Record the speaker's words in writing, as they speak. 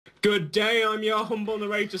Good day, I'm your humble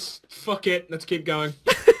narrator. Fuck it, let's keep going.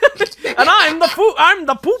 And I'm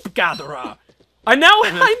the poop gatherer. I now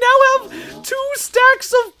have 2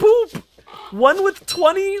 stacks of poop. One with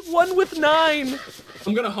 20, one with 9.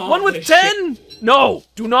 I'm gonna haunt one with this 10. Shit. No,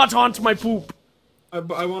 do not haunt my poop. I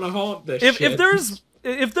want to haunt this if shit.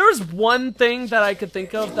 If there's one thing that I could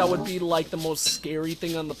think of that would be like the most scary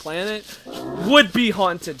thing on the planet, would be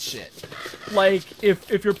haunted shit. Like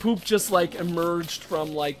if your poop just like emerged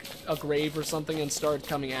from like a grave or something and started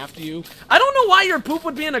coming after you. I don't know why your poop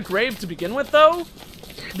would be in a grave to begin with though.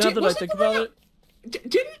 Now that I think about it.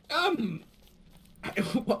 Didn't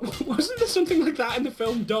wasn't there something like that in the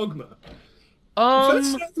film Dogma?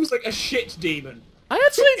 First it was like a shit demon. I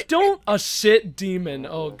actually don't. A shit demon.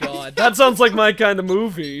 Oh god, that sounds like my kind of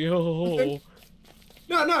movie. Oh.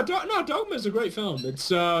 No, Dogma's a great film. It's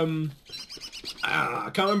I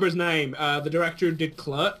can't remember his name. The director who did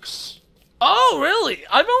Clerks. Oh really?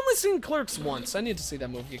 I've only seen Clerks once. I need to see that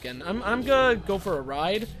movie again. I'm gonna go for a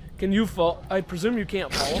ride. Can you follow? I presume you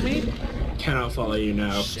can't follow me. Cannot follow you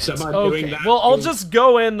now. Shit. So am I okay. doing that? Well, I'll just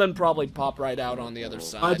go in, then probably pop right out on the other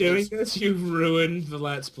side. By doing this, you've ruined the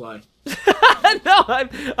Let's Play. No,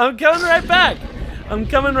 I'm coming right back. I'm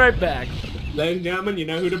coming right back. Ladies and gentlemen, you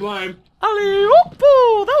know who to blame.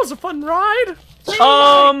 Ali-opo! That was a fun ride.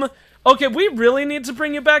 Okay, we really need to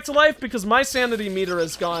bring you back to life because my sanity meter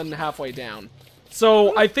has gone halfway down.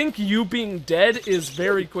 So I think you being dead is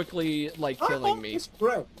very quickly like killing me.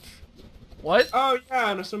 Great. What? Oh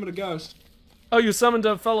yeah, and I summoned a ghost. Oh, you summoned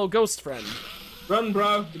a fellow ghost friend. Run,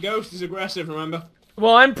 bro. The ghost is aggressive. Remember?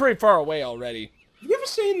 Well, I'm pretty far away already. Have you ever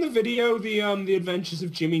seen the video, the Adventures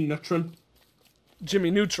of Jimmy Neutron?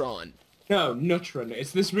 Jimmy Neutron. No, Neutron.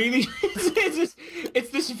 It's this really,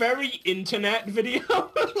 it's this very internet video.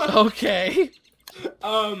 Okay.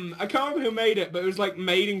 I can't remember who made it, but it was like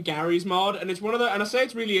made in Gary's mod, and it's one of the, and I say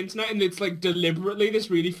it's really internet, and it's like deliberately this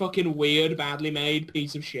really fucking weird, badly made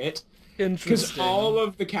piece of shit. Interesting. Because all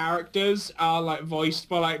of the characters are like voiced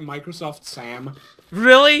by like Microsoft Sam.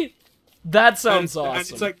 Really? That sounds awesome.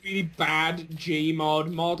 And it's like really bad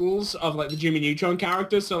Gmod models of like the Jimmy Neutron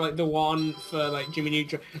characters. So like the one for like Jimmy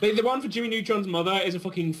Neutron, like the one for Jimmy Neutron's mother is a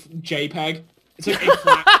fucking JPEG. It's like a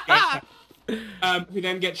flat JPEG. Who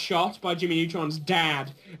then gets shot by Jimmy Neutron's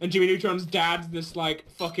dad, and Jimmy Neutron's dad's this like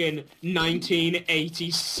fucking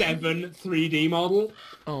 1987 3D model.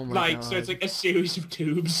 Oh my god. So it's like a series of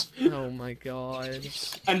tubes. Oh my god.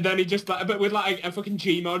 And then he just like, but with like a fucking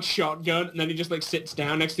Gmod shotgun, and then he just like sits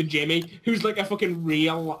down next to Jimmy, who's like a fucking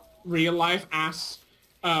real life ass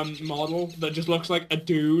model that just looks like a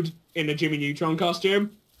dude in a Jimmy Neutron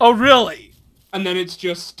costume. Oh really? And then it's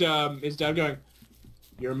just his dad going,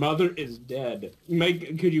 "Your mother is dead.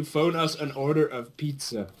 Could you phone us an order of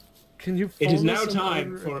pizza? Can you phone It is us now an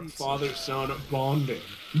time order for of pizza?" father-son bonding.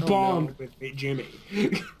 Oh, Bond no. with me, Jimmy."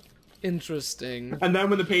 Interesting. And then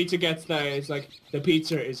when the pizza gets there, it's like, the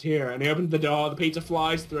pizza is here. And he opens the door, the pizza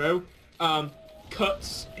flies through,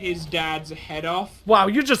 cuts his dad's head off. Wow,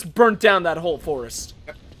 you just burnt down that whole forest.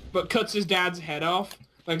 But cuts his dad's head off,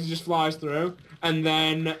 like it just flies through. And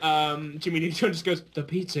then Jimmy Neutron just goes, "The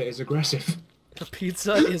pizza is aggressive." The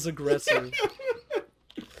pizza is aggressive.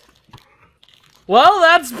 Well,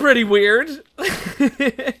 that's pretty weird. So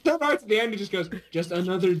right at the end, he just goes, "Just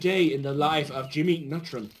another day in the life of Jimmy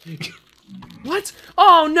Neutron." What?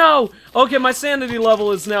 Oh no! Okay, my sanity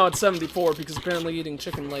level is now at 74 because apparently eating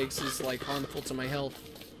chicken legs is like harmful to my health.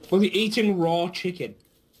 Well, you're eating raw chicken.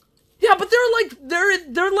 Yeah, but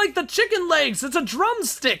they're like the chicken legs. It's a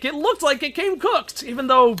drumstick. It looked like it came cooked, even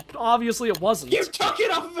though obviously it wasn't. You took it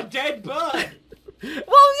off of a dead bird. Well,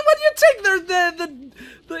 when you take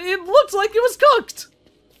it looked like it was cooked.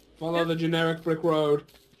 Follow the generic brick road.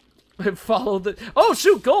 I followed it. Oh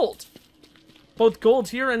shoot, gold. Both gold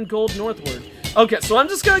here and gold northward. Okay, so I'm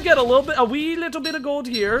just gonna get a wee little bit of gold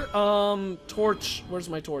here. Torch. Where's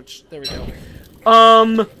my torch? There we go.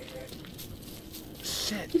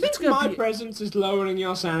 Shit. You think my presence is lowering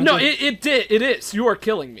your sanity? No, it is. You are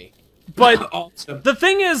killing me. But awesome. The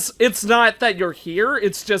thing is, it's not that you're here.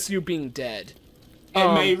 It's just you being dead.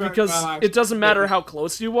 Because it doesn't matter how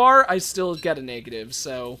close you are, I still get a negative,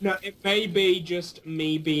 so... No, it may be just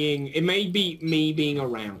me being... It may be me being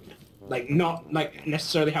around. Like, not, like,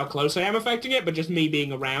 necessarily how close I am affecting it, but just me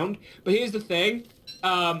being around. But here's the thing.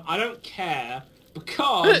 I don't care,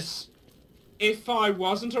 because if I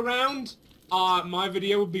wasn't around, my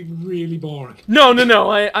video would be really boring. No,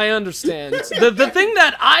 I understand. The thing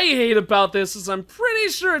that I hate about this is I'm pretty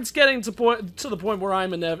sure it's getting to the point where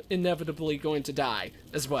I'm inevitably going to die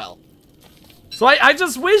as well. So I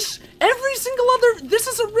just wish every single other... This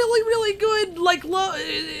is a really, really good, like,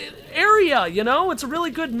 area, you know? It's a really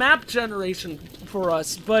good map generation for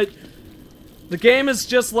us, but the game is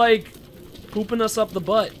just, like, pooping us up the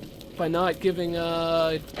butt by not giving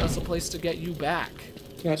us a place to get you back.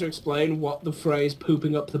 You have to explain what the phrase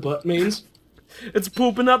pooping up the butt means? It's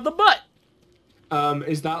pooping up the butt!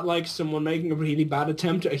 Is that like someone making a really bad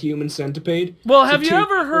attempt at a human centipede? Well, have you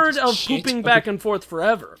ever heard of pooping back and forth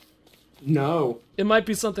forever? No. It might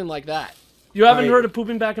be something like that. You haven't heard of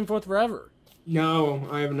pooping back and forth forever? No,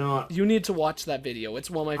 I have not. You need to watch that video.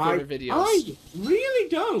 It's one of my favorite videos. I really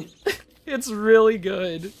don't. It's really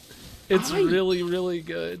good. It's really, really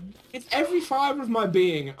good. It's every fiber of my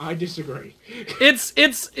being. I disagree.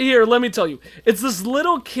 It's here, let me tell you. It's this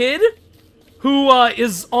little kid who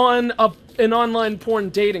is on an online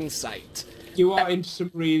porn dating site. You are into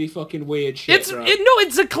some really fucking weird shit, bro.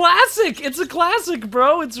 It's a classic. It's a classic,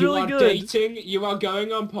 bro. It's really good. You are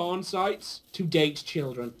going on porn sites to date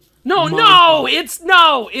children. No, it's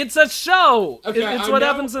a show. Okay, It's what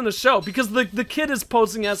happens in a show, because the kid is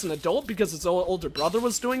posing as an adult because his older brother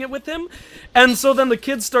was doing it with him, and so then the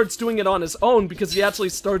kid starts doing it on his own because he actually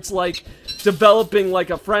starts like developing like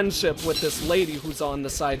a friendship with this lady who's on the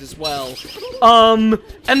site as well.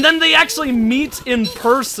 And then they actually meet in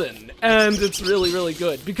person. And it's really, really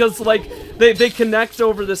good, because, like, they connect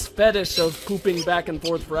over this fetish of pooping back and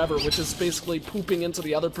forth forever, which is basically pooping into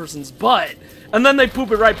the other person's butt, and then they poop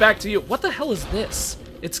it right back to you. What the hell is this?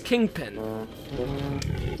 It's Kingpin.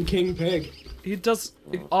 The King Pig. He does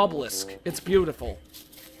obelisk. It's beautiful.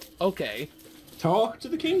 Okay. Talk to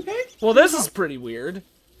the King Pig? Well, this is pretty weird.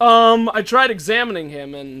 I tried examining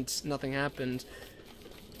him, and nothing happened.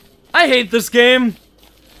 I hate this game.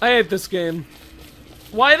 I hate this game.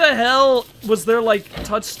 Why the hell was there, like,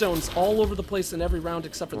 touchstones all over the place in every round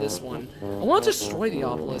except for this one? I want to destroy the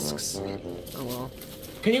obelisks. Oh, well.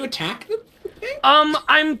 Can you attack them?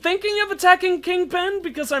 I'm thinking of attacking Kingpin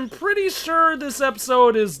because I'm pretty sure this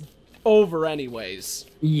episode is over anyways.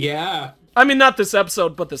 Yeah. I mean, not this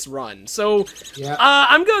episode, but this run. So, yeah.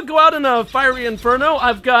 I'm gonna go out in a fiery inferno.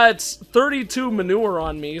 I've got 32 manure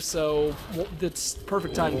on me, so it's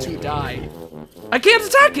perfect time to die. I can't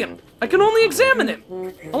attack him! I can only examine him!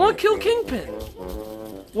 I want to kill Kingpin!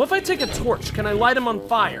 What if I take a torch? Can I light him on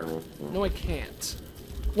fire? No, I can't.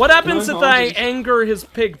 What happens if I anger his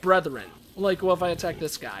pig brethren? Like, what if I attack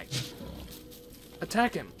this guy?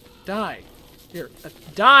 Attack him. Die. Here.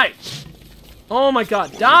 Die! Oh my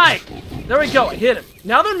god, die! There we go, I hit him.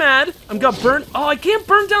 Now they're mad. I'm gonna burn. Oh, I can't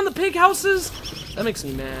burn down the pig houses? That makes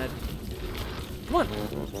me mad. Come on.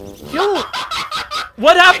 Kill.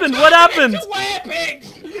 What happened? What happened? Werepigs!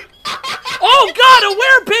 Oh god, a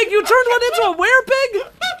werepig! You turned one into a werepig?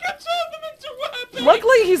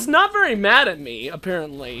 Luckily, he's not very mad at me,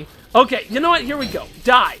 apparently. Okay, you know what? Here we go.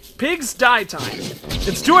 Die. Pigs die time.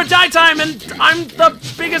 It's do or die time, and I'm the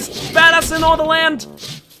biggest badass in all the land.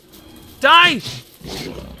 Die!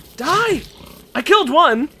 Die! I killed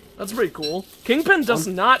one! That's pretty cool. Kingpin does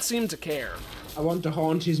not seem to care. I want to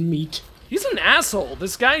haunt his meat. He's an asshole.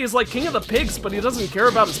 This guy is like king of the pigs, but he doesn't care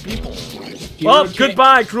about his people. Well,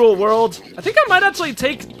 goodbye, cruel world. I think I might actually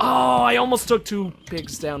take... Oh, I almost took 2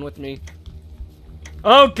 pigs down with me.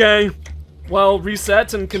 Okay. Well,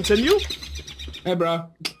 reset and continue? Hey, bro.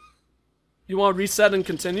 You want to reset and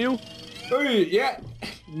continue? Hey, yeah.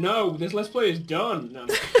 No, this Let's Play is done. No.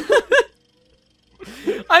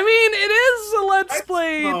 I mean, it is a Let's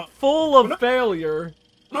Play full of failure.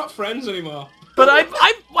 We're not friends anymore. But how are we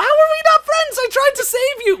not friends? I tried to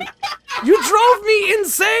save you. You drove me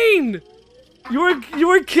insane. You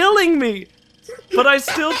were killing me. But I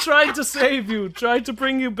still tried to save you, tried to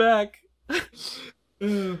bring you back.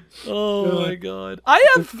 Oh my god. I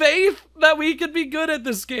have faith that we could be good at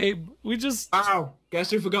this game. We just... Wow.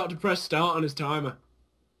 Guess who forgot to press start on his timer?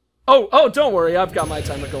 Oh, don't worry, I've got my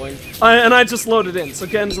timer going. And I just loaded in. So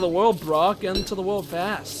get into the world, bro. Get into the world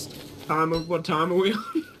fast. What time are we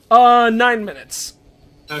on? 9 minutes.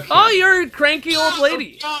 Okay. Oh, you're a cranky old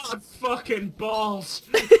lady. Oh, God, fucking balls.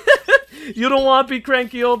 You don't want to be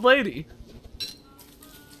cranky old lady.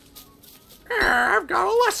 I've got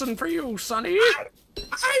a lesson for you, Sonny.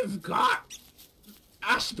 I've got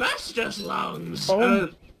asbestos lungs.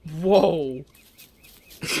 Whoa.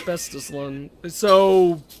 Asbestos lung.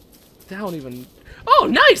 So, I don't even... Oh,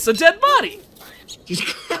 nice! A dead body!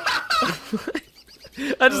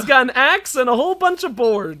 I just got an axe and a whole bunch of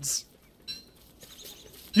boards.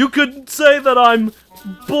 You could say that I'm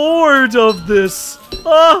bored of this. She's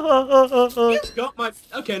got my...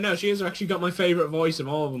 Okay, no, she has actually got my favorite voice of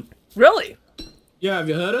all of them. Really? Yeah, have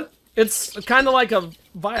you heard her? It's kind of like a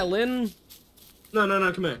violin No, no,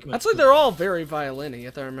 no, come here, come here. Actually, they're all very violin-y,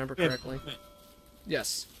 if I remember correctly. Yeah.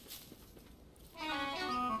 Yes.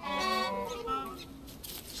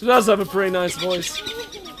 She does have a pretty nice voice.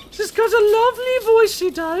 She's got a lovely voice, she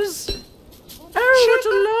does. Oh, what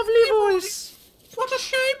a lovely voice. What a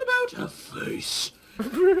shame about her face.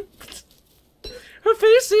 Her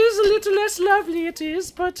face is a little less lovely, it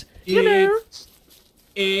is, but, you know.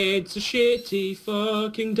 It's a shitty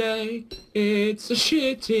fucking day. It's a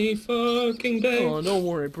shitty fucking day. Oh, don't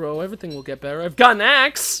worry, bro. Everything will get better. I've got an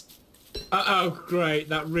axe. Uh-oh, great.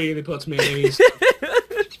 That really puts me at ease.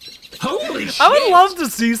 Holy shit! I would love to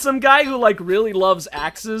see some guy who, like, really loves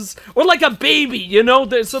axes. Or, like, a baby, you know?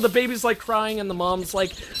 So the baby's, like, crying and the mom's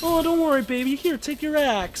like, oh, don't worry, baby. Here, take your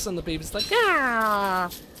axe. And the baby's like, yeah.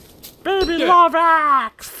 Baby love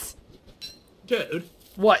axe. Dude.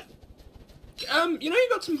 What? You know you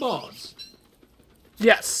got some boards?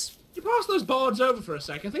 Yes. You pass those boards over for a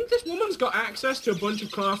sec. I think this woman's got access to a bunch of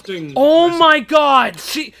crafting... Oh my god!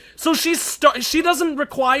 She doesn't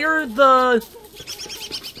require the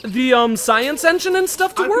science engine and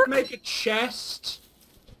stuff to I work? could make a chest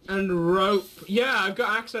and rope. Yeah, I've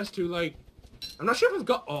got access to, like... I'm not sure if I've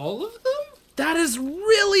got all of them? That is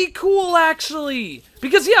really cool, actually!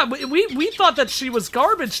 Because, yeah, we thought that she was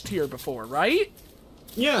garbage tier before, right?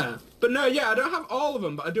 Yeah. But no, yeah, I don't have all of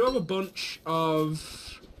them, but I do have a bunch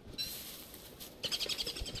of...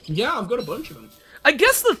 Yeah, I've got a bunch of them. I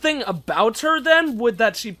guess the thing about her, then, would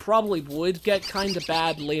that she probably would get kind of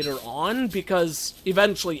bad later on, because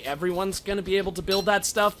eventually everyone's gonna be able to build that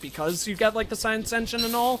stuff, because you get, like, the science engine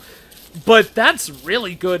and all. But that's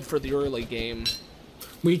really good for the early game.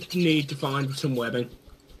 We need to find some webbing.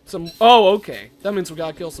 Oh, okay. That means we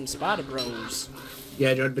gotta kill some spider bros.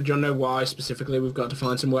 Yeah, but do you know why specifically we've got to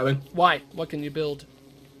find some webbing? Why? What can you build?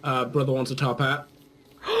 Brother wants a top hat.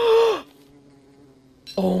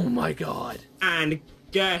 Oh my god. And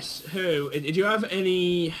guess who? Do you have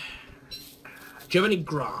any... Do you have any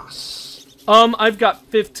grass? I've got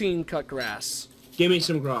 15 cut grass. Give me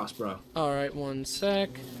some grass, bro. Alright, one sec.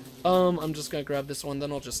 I'm just gonna grab this one,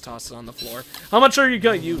 then I'll just toss it on the floor. How much are you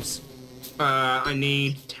gonna use? I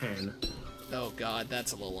need 10. Oh god,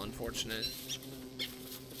 that's a little unfortunate.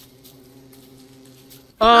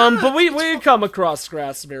 But we come across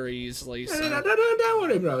grass very easily, so... Don't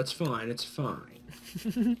worry, bro. It's fine. It's fine. It's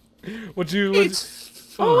fine.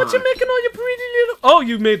 Oh, what you making all your pretty little... Oh,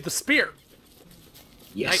 you made the spear.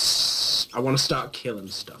 Yes. I want to start killing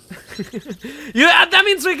stuff. Yeah, that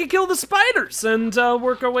means we can kill the spiders and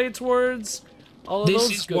work our way towards all of those good things.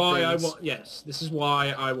 This is why I want... Yes, this is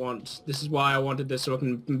why I want... This is why I wanted this, so I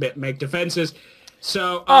can make defenses.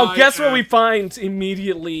 So Oh, guess what we find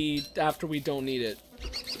immediately after we don't need it?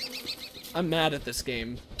 I'm mad at this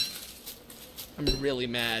game. I'm really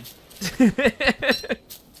mad. I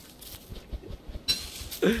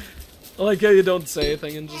like how you don't say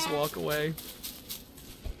anything and just walk away.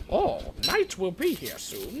 Oh, night will be here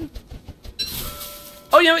soon.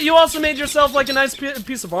 Oh, yeah, you also made yourself like a nice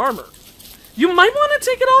piece of armor. You might want to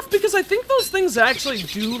take it off because I think those things actually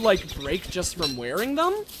do like break just from wearing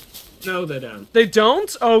them. No, they don't. They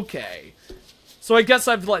don't? Okay. So I guess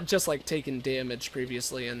I've just like taken damage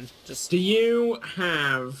previously and just... Do you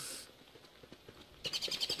have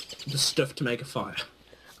the stuff to make a fire?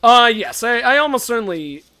 Yes. I almost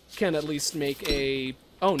certainly can at least make a...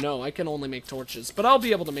 Oh no, I can only make torches, but I'll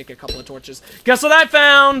be able to make a couple of torches. Guess what I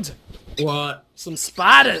found? What? Some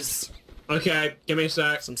spiders. Okay, give me a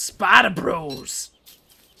sec. Some spider bros.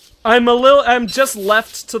 I'm just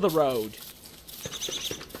left to the road.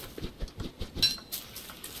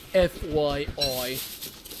 FYI.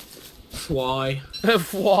 Fly.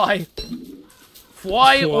 Fly.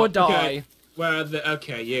 Fly or die. Okay. Where are the...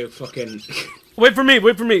 Okay, you fucking... Wait for me,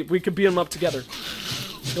 wait for me. We could beat them up together.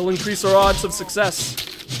 It'll increase our odds of success.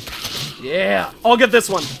 Yeah. I'll get this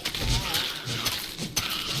one.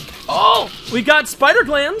 Oh! We got spider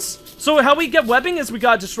glands. So how we get webbing is we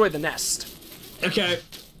gotta destroy the nest. Okay.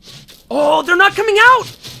 Oh, they're not coming out!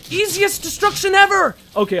 Easiest destruction ever!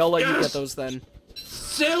 Okay, I'll let you get those then.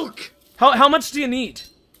 Silk! How much do you need?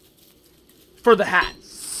 For the hat?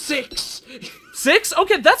 6! 6?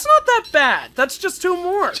 Okay, that's not that bad. That's just 2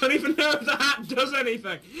 more. I don't even know if the hat does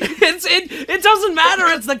anything. It doesn't matter.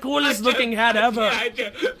 It's the coolest looking hat ever.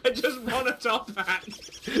 Yeah, I just want a top hat.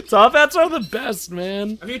 Top hats are the best,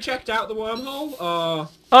 man. Have you checked out the wormhole?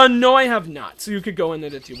 No, I have not. So you could go in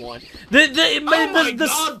it if you want. Oh my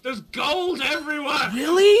god, there's gold everywhere.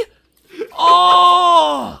 Really?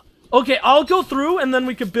 Oh. Okay, I'll go through and then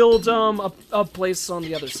we could build a place on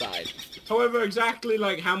the other side. However, exactly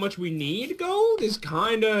like how much we need gold is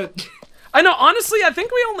kind of... I know, honestly, I think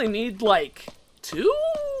we only need like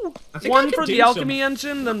 2? two? I think I One could for do the alchemy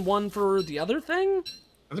engine, then one for the other thing?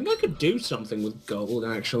 I think I could do something with gold,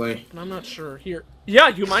 actually. But I'm not sure. Here. Yeah,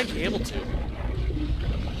 you might be able to.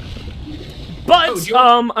 But,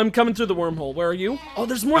 I'm coming through the wormhole. Where are you? Oh,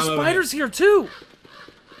 there's more spiders here, too!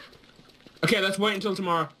 Okay, let's wait until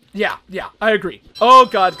tomorrow. Yeah, I agree. Oh,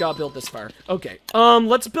 God, build this fire. Okay,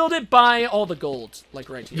 let's build it by all the gold, like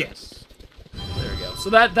right here. Yes. There we go. So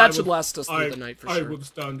that should last us through the night for sure. I would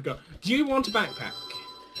stand to go. Do you want a backpack?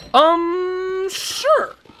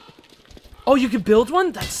 Sure. Oh, you can build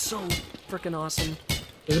one? That's so freaking awesome.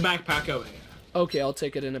 There's a backpack over here. Okay, I'll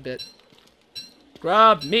take it in a bit.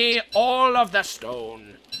 Grab me all of the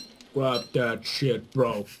stone. Grab that shit,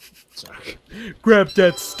 bro. Sorry. Grab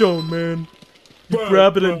that stone, man. You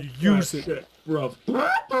grab it and you use it. Shit, bro.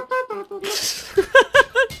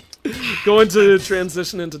 Go into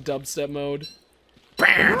transition into dubstep mode.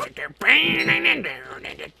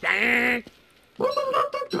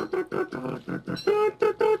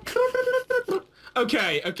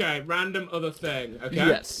 Okay, random other thing, okay?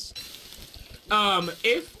 Yes.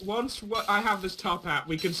 If once I have this top hat,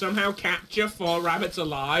 we can somehow capture 4 rabbits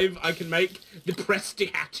alive, I can make the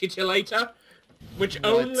Prestihatchitilator, which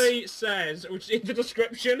only says, which in the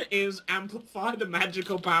description is amplify the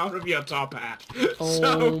magical power of your top hat.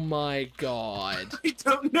 Oh my god. I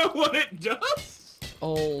don't know what it does.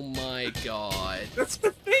 Oh my god. That's the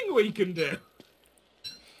thing we can do.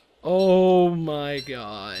 Oh my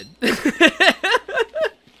god.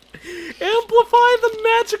 Amplify the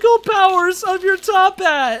magical powers of your top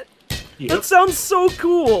hat. Yep. That sounds so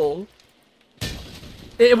cool.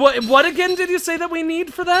 What again did you say that we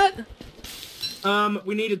need for that?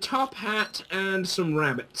 We need a top hat and some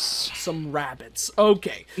rabbits. Some rabbits.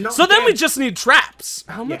 Okay. So then we just need traps.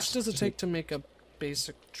 How much does it take to make a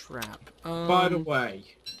basic trap? By the way.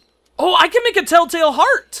 Oh, I can make a telltale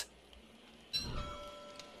heart.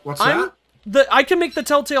 What's that? I can make the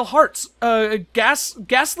telltale hearts.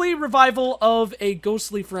 Ghastly revival of a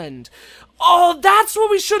ghostly friend. Oh, that's what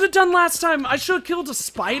we should have done last time. I should have killed a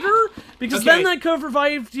spider because then I could have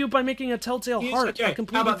revived you by making a telltale heart. I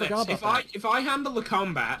completely forgot about that. If I handle the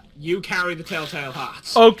combat, you carry the telltale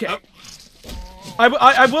hearts. Okay.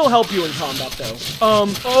 I will help you in combat though.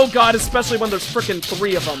 Oh god, especially when there's frickin'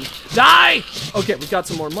 3 of them. Die! Okay, we got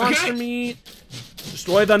some more monster meat.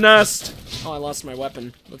 Destroy the nest. Oh, I lost my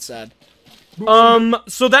weapon. That's sad.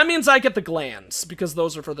 So that means I get the glands, because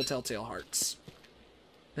those are for the telltale hearts.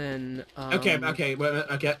 Then, Okay, wait a minute,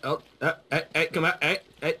 okay, hey, come on, hey,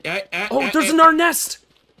 oh, there's another nest!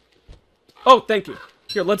 Oh, thank you.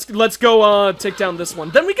 Here, let's go, take down this one.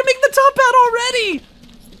 Then we can make the top hat already!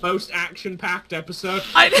 Most action-packed episode.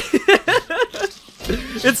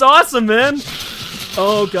 It's awesome, man!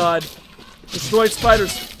 Oh, God. Destroy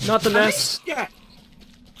spiders, not the nest. Yeah.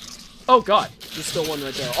 Oh, God. There's still one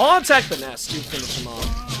right there. I'll attack the nest. You finish him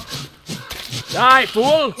off. Die,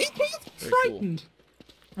 fool! He's frightened. Cool.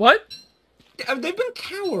 What? They've been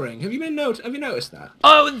cowering. Have you noticed that?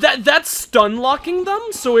 Oh, that's stun locking them.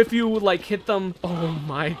 So if you like hit them, oh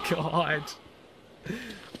my god.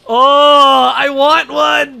 Oh, I want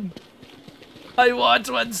one. I want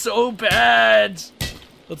one so bad.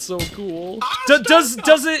 That's so cool. Does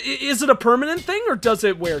it? Is it a permanent thing or does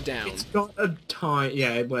it wear down? It's got a time.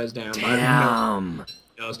 Yeah, it wears down. Damn.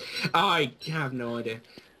 I have no idea.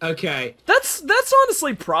 Okay. That's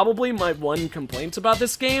honestly probably my one complaint about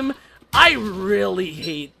this game. I really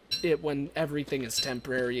hate it when everything is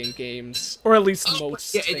temporary in games, or at least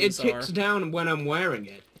most things it ticks down when I'm wearing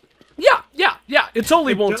it. Yeah. It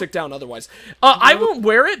totally won't tick down otherwise. I won't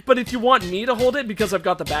wear it, but if you want me to hold it because I've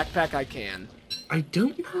got the backpack, I can. I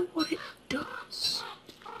don't know what it does.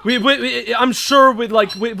 I'm sure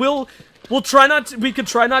we'll try not to, we could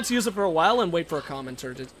try not to use it for a while and wait for a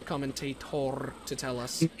commentator to tell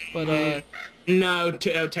us. But no,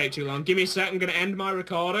 it'll take too long. Give me a sec. I'm gonna end my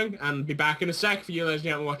recording and be back in a sec for you ladies and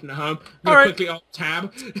gentlemen watching at home. I'm gonna quickly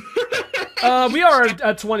alt-tab. We are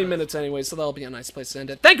at 20 minutes anyway, so that'll be a nice place to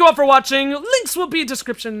end it. Thank you all for watching. Links will be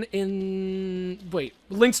description in... Wait,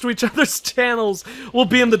 links to each other's channels will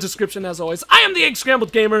be in the description as always. I am the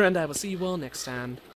EggScrambledGamer, and I will see you all next time.